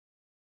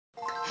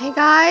Hey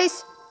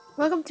guys,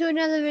 welcome to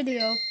another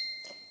video.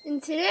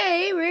 And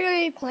today we're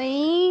going to be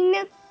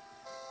playing...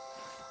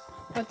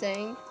 Oh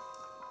dang.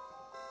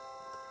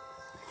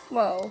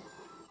 Whoa.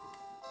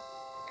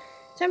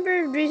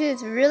 Temperature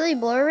is really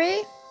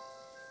blurry.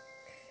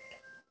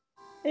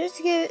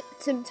 Just give it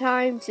some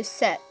time to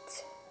set.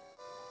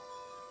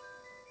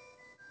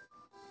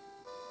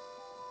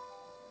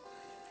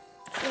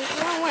 It's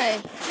the wrong way.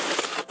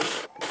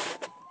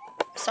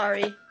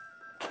 Sorry.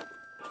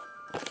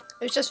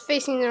 It was just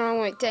facing the wrong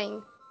way,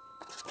 dang.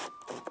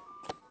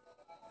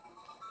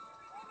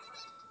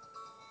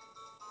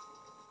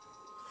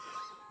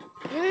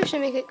 Maybe I should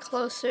make it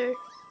closer.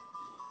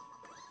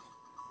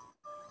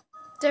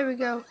 There we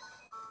go.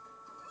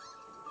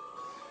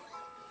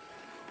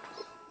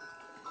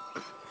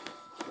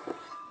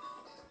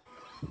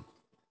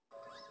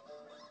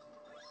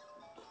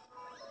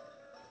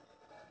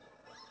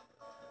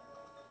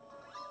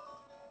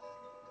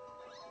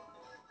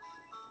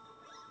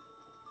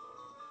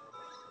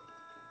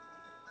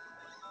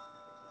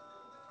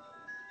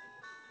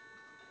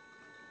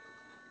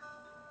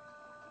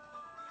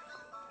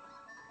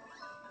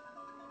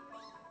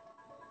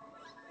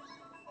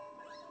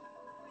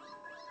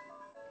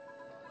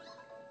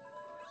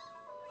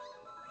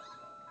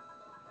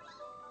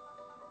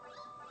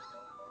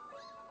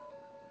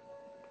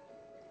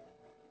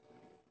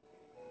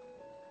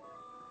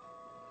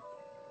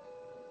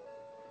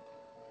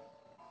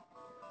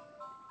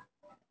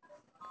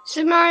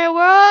 Super Mario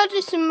World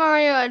is Super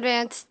Mario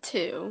Advance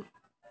 2.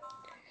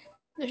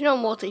 There's no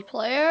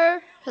multiplayer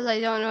because I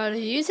don't know how to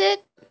use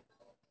it.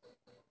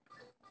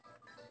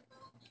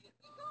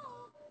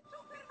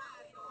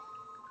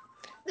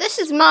 This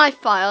is my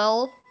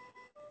file.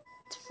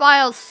 It's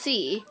file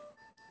C.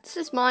 This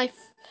is my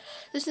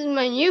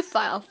new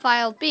file,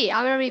 file B.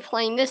 I'm gonna be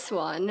playing this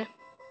one.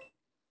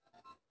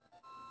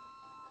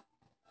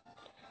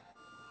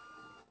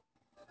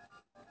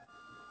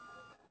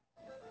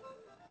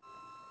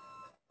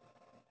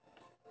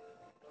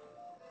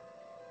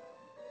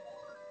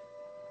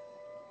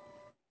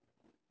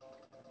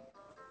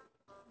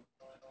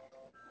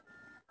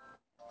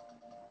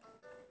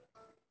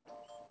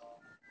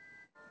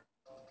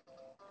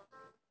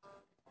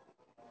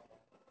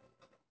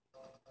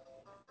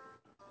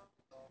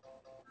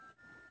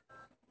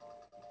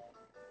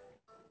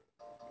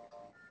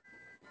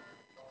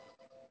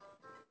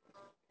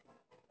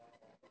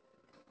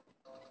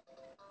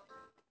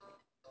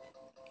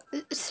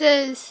 It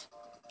says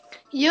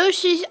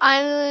Yoshi's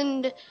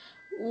Island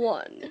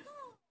 1.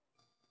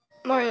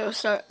 Mario,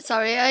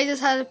 sorry, I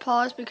just had to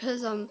pause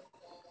because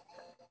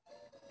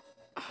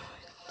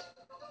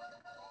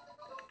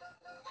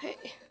hey,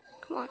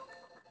 come on.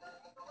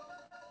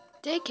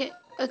 Take it.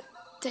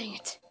 Dang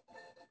it.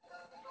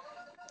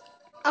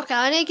 Okay,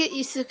 I need to get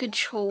used to the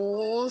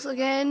controls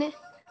again.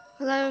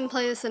 Because I haven't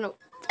played this in a...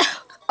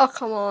 Oh,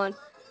 come on.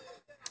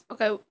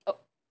 Okay. Oh,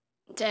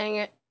 dang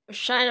it. I was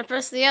trying to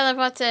press the other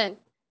button.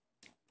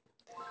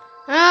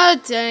 Ah,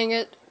 dang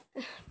it.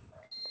 Oh,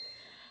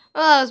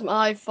 that was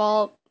my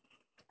fault.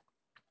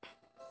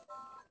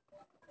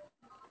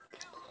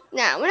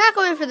 Now, we're not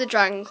going for the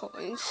dragon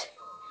coins.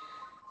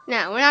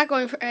 Now, we're not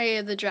going for any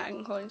of the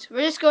dragon coins.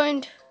 We're just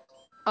going to...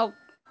 Oh,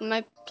 am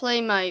I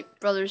playing my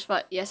brother's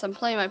file? Yes, I'm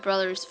playing my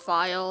brother's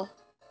file.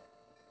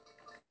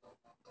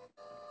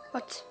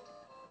 What?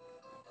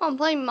 Oh, I'm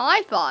playing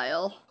my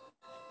file.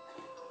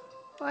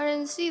 Oh, I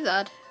didn't see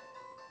that.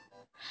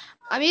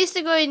 I'm used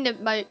to going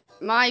to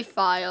my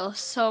file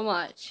so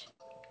much.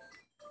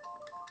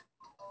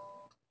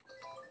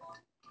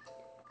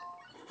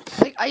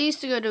 Like, I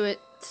used to go to it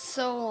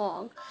so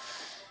long.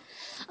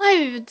 I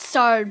haven't even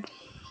started,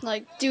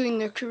 like, doing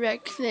the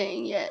correct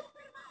thing yet.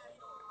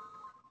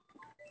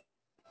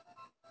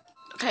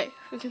 Okay,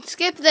 we can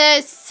skip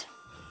this.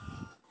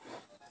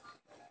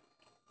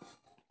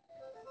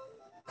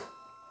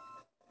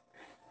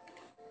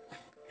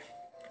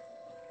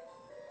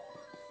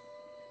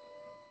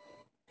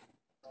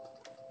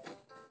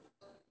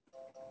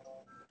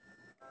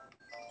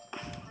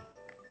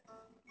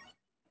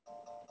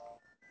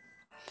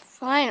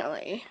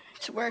 Finally,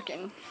 it's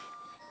working.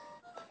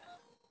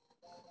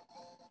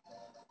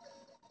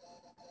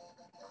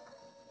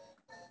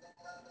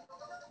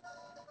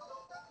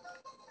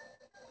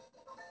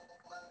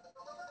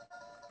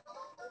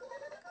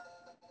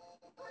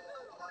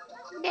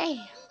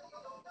 Yay.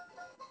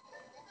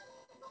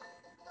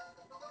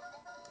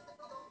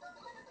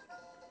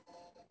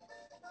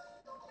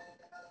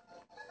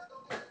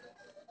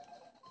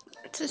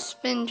 It's a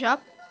spin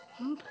jump.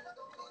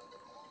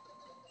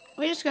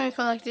 We're just gonna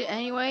collect it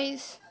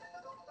anyways.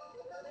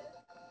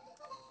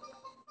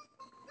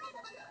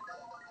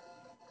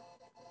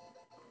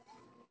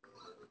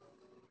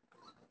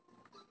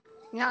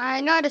 Yeah, I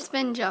know how to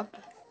spin jump.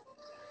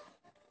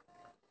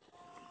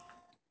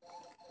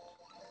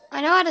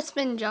 I know how to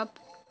spin jump.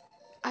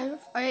 I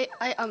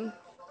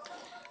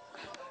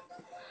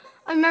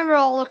remember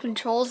all the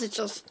controls. It's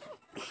just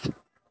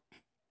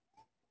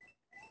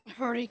I've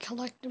already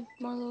collected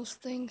one of those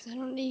things. I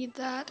don't need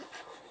that.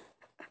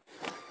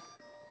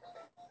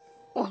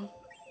 One.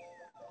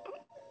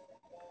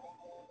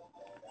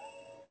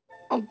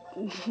 Oh,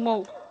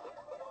 whoa.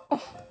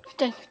 Oh,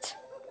 dang it.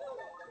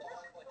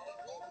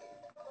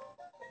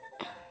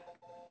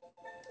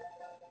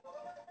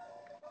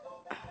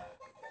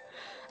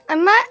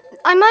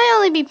 I might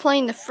only be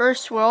playing the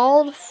first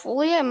world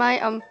fully. I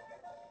might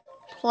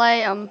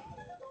play I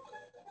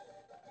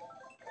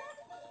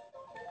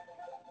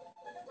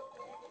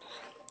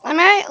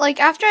might, like,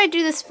 after I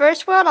do this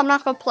first world, I'm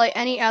not gonna play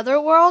any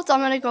other worlds. I'm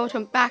gonna go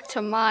back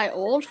to my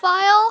old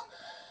file,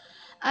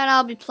 and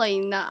I'll be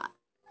playing that.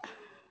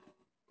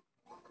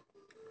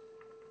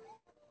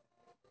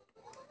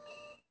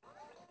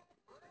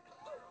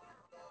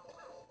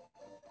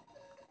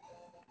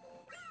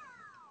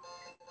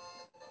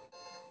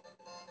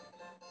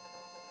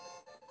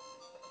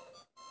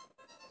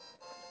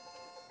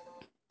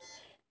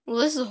 Well,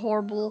 this is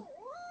horrible.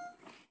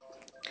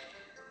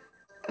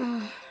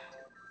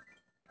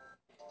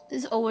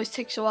 This always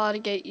takes a while to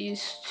get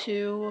used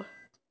to.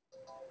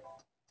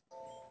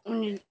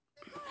 When you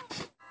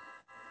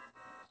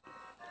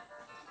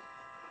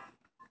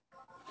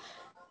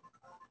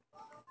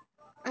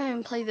I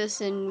haven't played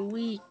this in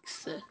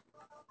weeks.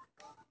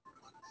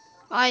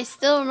 I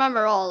still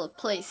remember all the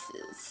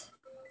places.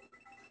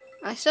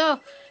 I still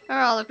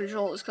remember all the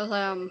controls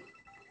because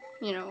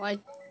you know,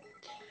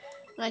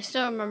 I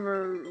still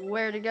remember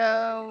where to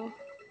go,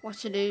 what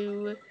to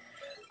do.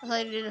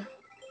 I did.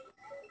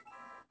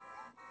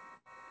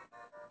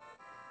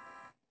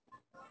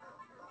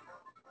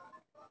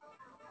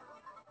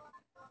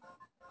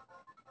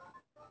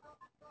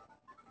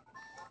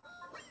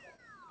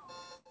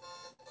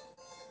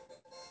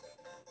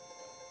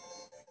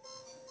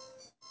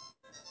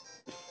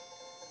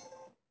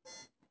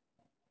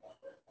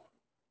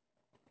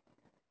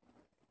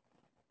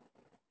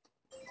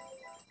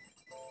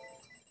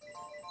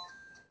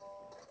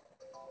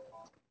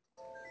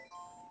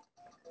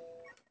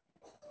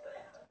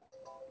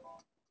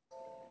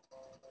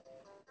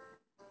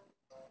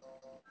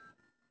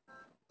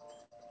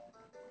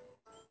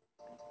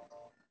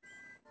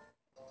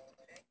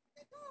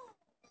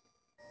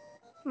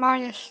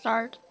 Mario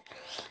Start.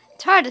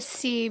 It's hard to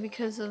see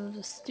because of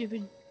the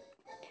stupid.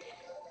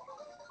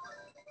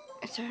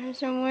 For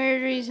some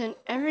weird reason,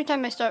 every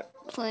time I start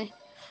playing,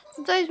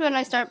 sometimes when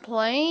I start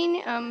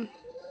playing,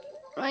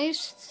 I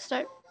used to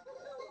start.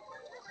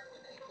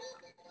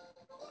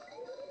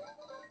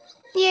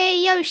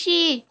 Yay,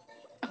 Yoshi!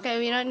 Okay,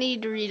 we don't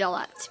need to read all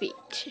that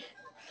speech.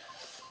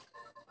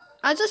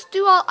 I just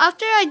do all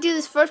after I do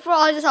this first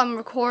world. I just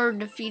record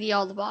defeating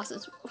all the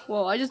bosses.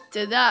 Whoa! I just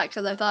did that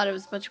because I thought it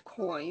was a bunch of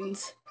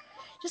coins.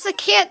 Just I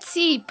can't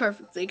see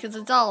perfectly because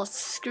it's all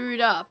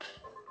screwed up.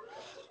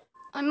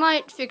 I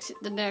might fix it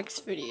the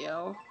next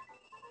video.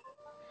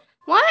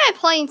 Why am I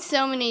playing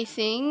so many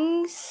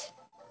things?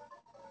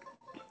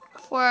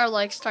 Before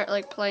I start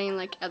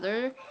playing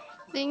other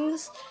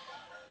things.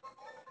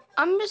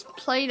 I'm just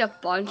playing a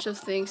bunch of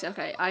things.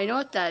 Okay, I know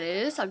what that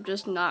is. I'm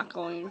just not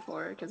going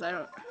for it because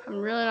I'm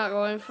really not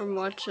going for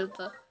much of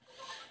the.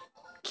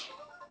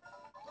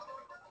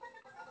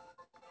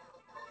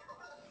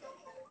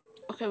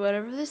 Okay,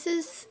 whatever this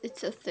is,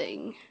 it's a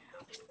thing.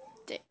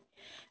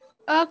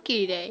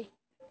 Okay, day.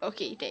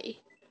 Okay,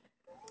 day.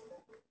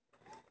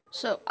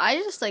 So I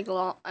just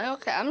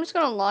okay, I'm just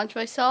gonna launch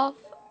myself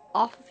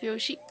off of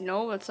Yoshi.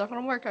 No, it's not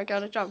gonna work. I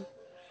gotta jump.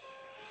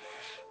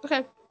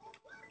 Okay.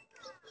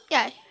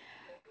 Yay.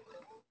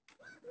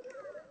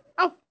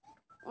 Oh,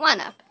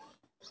 one up.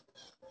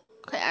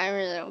 Okay, I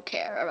really don't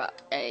care about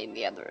any of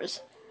the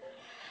others.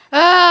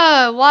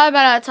 Why am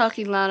I not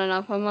talking loud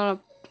enough? No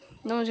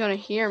one's gonna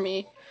hear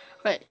me.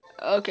 Wait,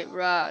 okay,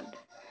 Rod.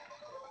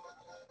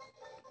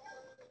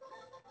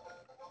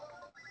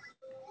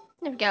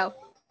 There we go.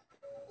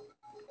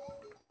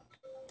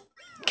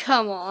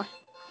 Come on.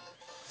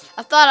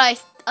 I thought I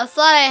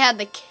had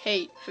the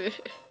cape.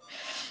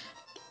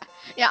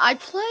 Yeah, I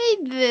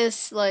played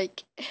this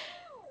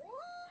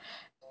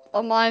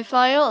on my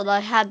file and I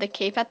had the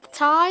cape at the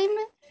time.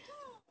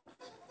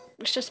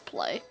 Let's just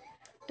play.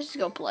 Let's just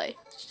go play.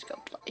 Let's just go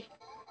play.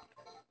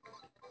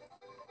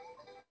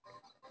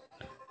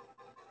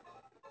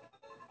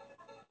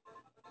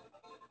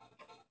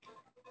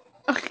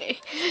 Okay,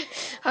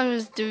 I'm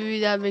just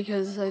doing that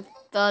because I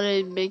thought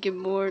it'd make it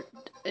more.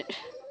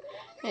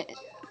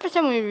 For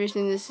some weird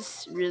reason, this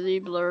is really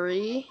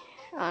blurry.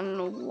 I don't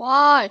know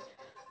why.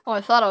 Oh, I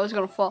thought I was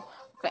gonna fall.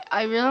 Okay,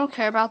 I really don't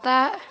care about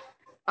that.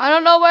 I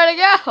don't know where to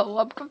go.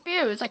 I'm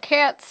confused. I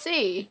can't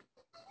see.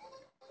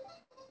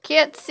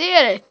 Can't see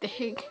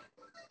anything.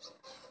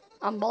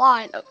 I'm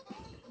blind. Oh.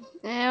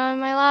 And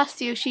my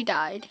last Yoshi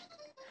died.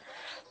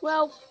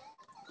 Well,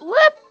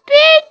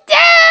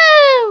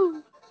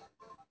 whoopie-doo!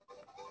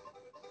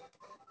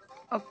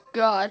 Oh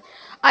God,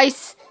 I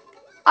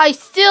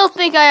still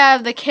think I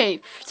have the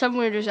cape. For some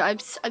weird reason, I'm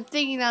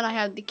thinking that I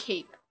have the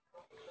cape.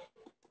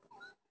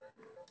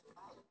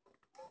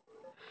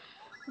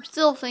 I'm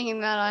still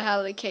thinking that I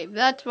have the cape.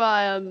 That's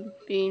why I'm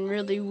being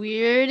really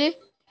weird.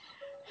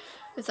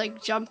 It's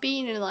like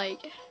jumping and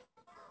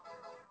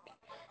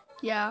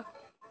yeah.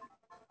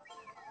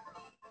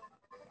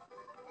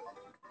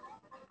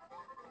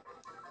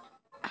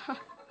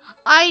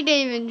 I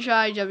didn't even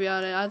try jumping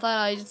on it. I thought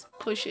I'd just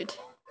push it.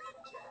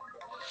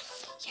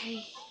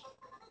 Yay.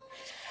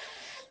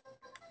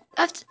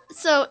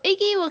 So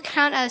Iggy will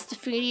count as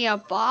defeating a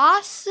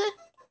boss.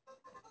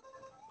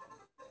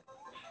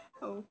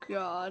 Oh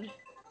god.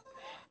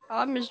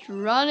 I'm just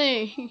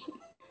running.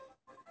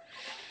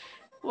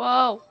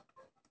 Whoa.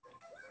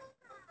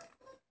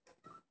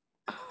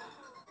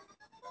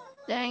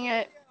 Dang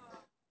it.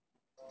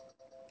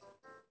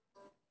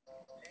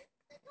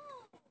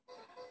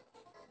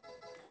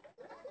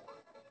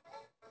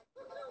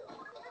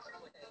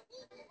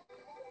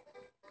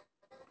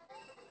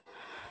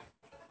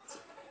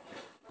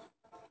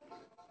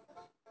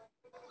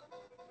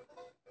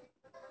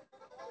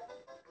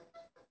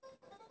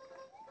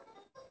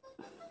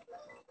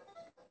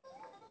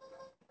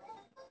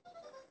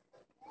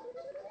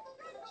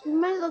 It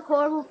might look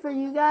horrible for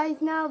you guys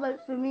now,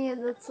 but for me it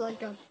looks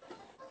like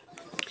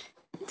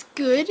it's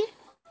good.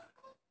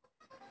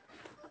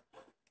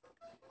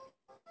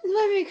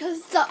 Maybe because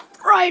it's not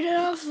bright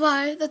enough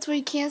light, that's why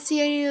you can't see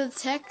any of the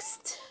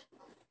text.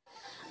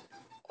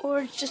 Or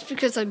it's just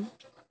because I'm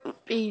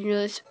being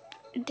really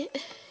and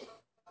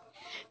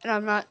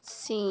I'm not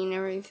seeing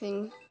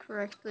everything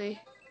correctly.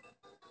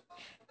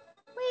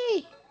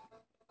 Whee!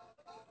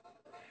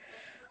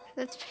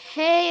 Let's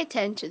pay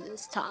attention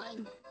this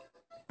time.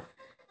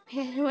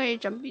 Anyway,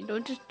 jumping,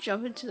 don't just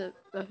jump into the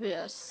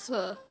abyss.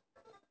 I've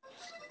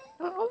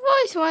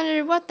always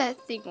wondered what that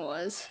thing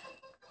was.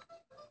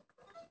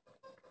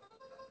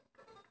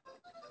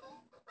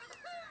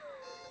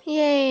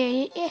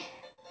 Yay! Yeah.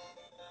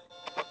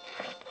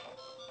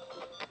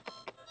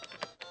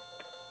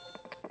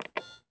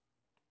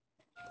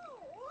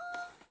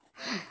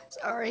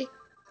 Sorry.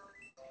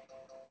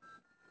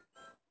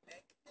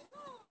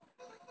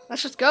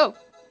 Let's just go.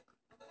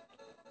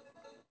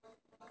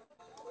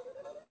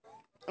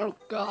 Oh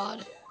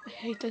god, I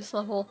hate this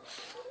level.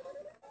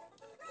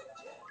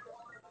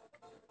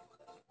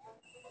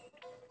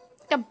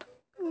 Jump,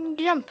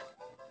 jump,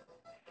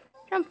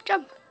 jump,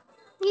 jump.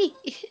 Yee.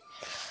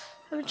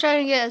 I'm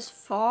trying to get as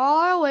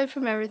far away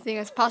from everything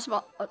as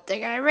possible. Oh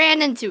dang it, I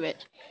ran into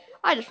it.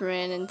 I just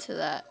ran into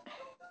that.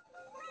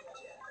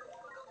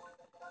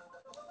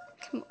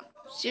 Come on,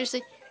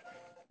 seriously?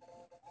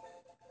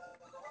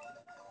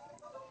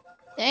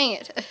 Dang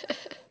it.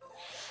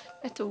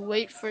 I have to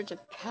wait for it to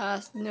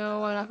pass.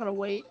 No, I'm not gonna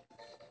wait.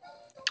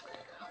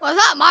 Well, I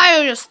thought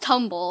Mario just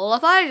tumbled. I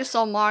thought I just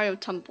saw Mario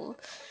tumble.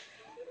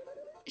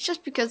 It's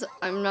just because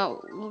I'm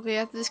not looking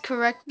at this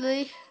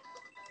correctly.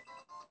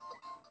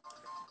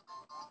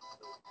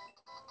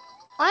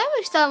 I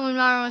always thought when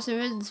Mario was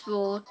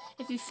invincible,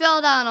 if he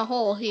fell down a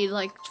hole, he'd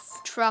like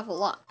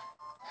travel up.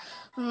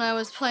 When I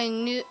was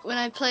playing the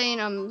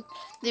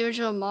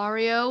original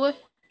Mario,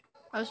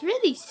 I was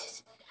really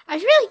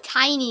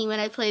tiny when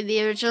I played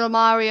the original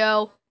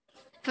Mario.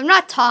 If I'm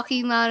not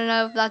talking loud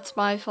enough, that's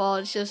my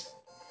fault. It's just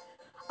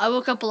I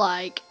woke up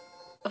like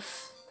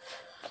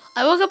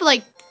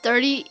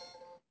 30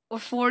 or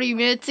 40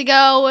 minutes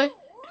ago.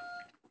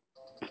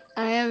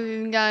 I haven't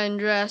even gotten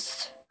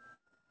dressed.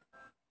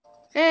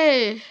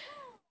 Hey.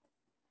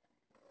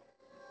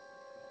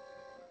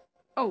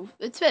 Oh,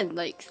 it's been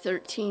like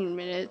 13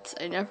 minutes.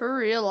 I never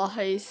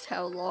realized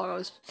how long I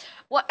was.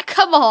 What?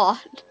 Come on!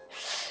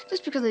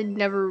 Just because I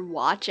never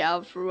watch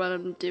out for what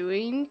I'm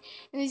doing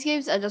in these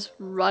games, I just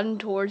run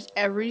towards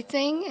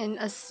everything and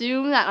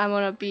assume that I'm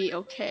gonna be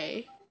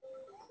okay.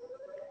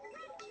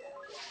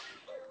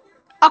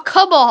 Oh,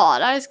 come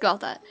on! I just got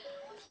that.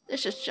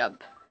 Let's just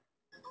jump.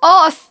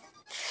 Oh!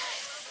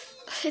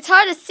 It's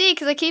hard to see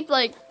because I keep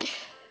like.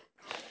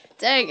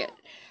 Dang it.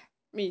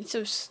 I mean,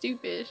 so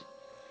stupid.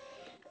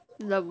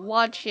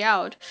 Watch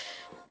out.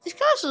 This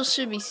console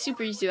should be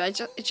super easy. It's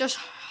just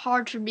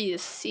hard for me to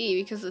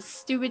see because the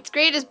stupid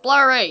screen is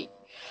blurry.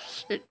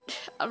 I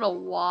don't know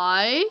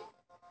why.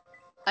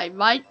 I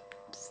might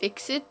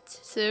fix it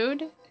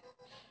soon.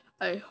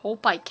 I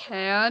hope I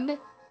can.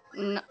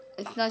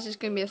 It's not just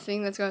gonna be a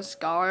thing that's gonna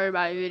scar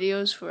my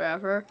videos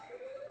forever.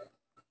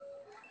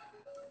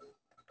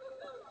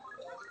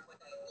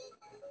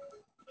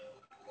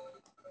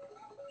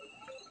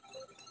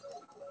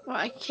 Well,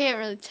 I can't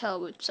really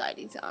tell which side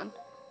he's on.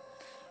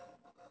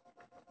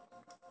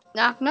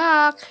 Knock,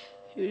 knock.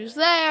 Who's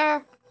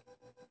there?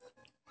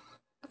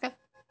 Okay.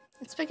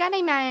 It's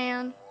Spaghetti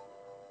Man.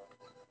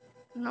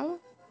 No?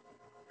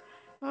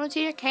 No, it's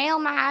here, Kale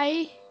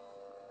May.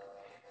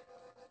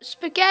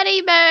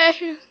 Spaghetti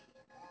Man.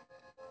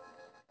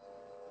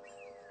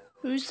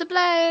 Who's to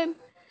blame?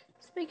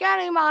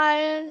 Spaghetti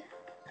Man.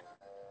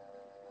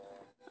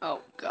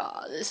 Oh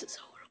god, this is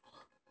horrible.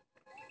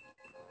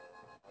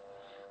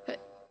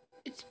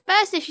 It's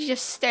best if you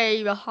just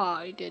stay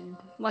behind and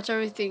watch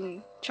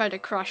everything try to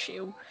crush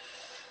you.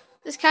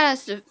 This kind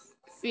of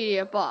defeat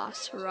a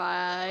boss,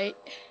 right?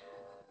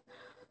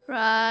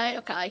 Right?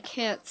 Okay, I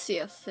can't see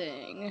a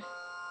thing.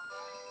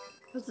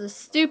 It's a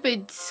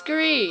stupid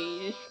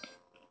screen.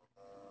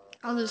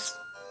 On this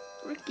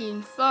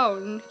freaking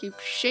phone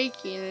keeps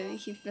shaking and it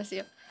keeps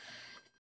messing up.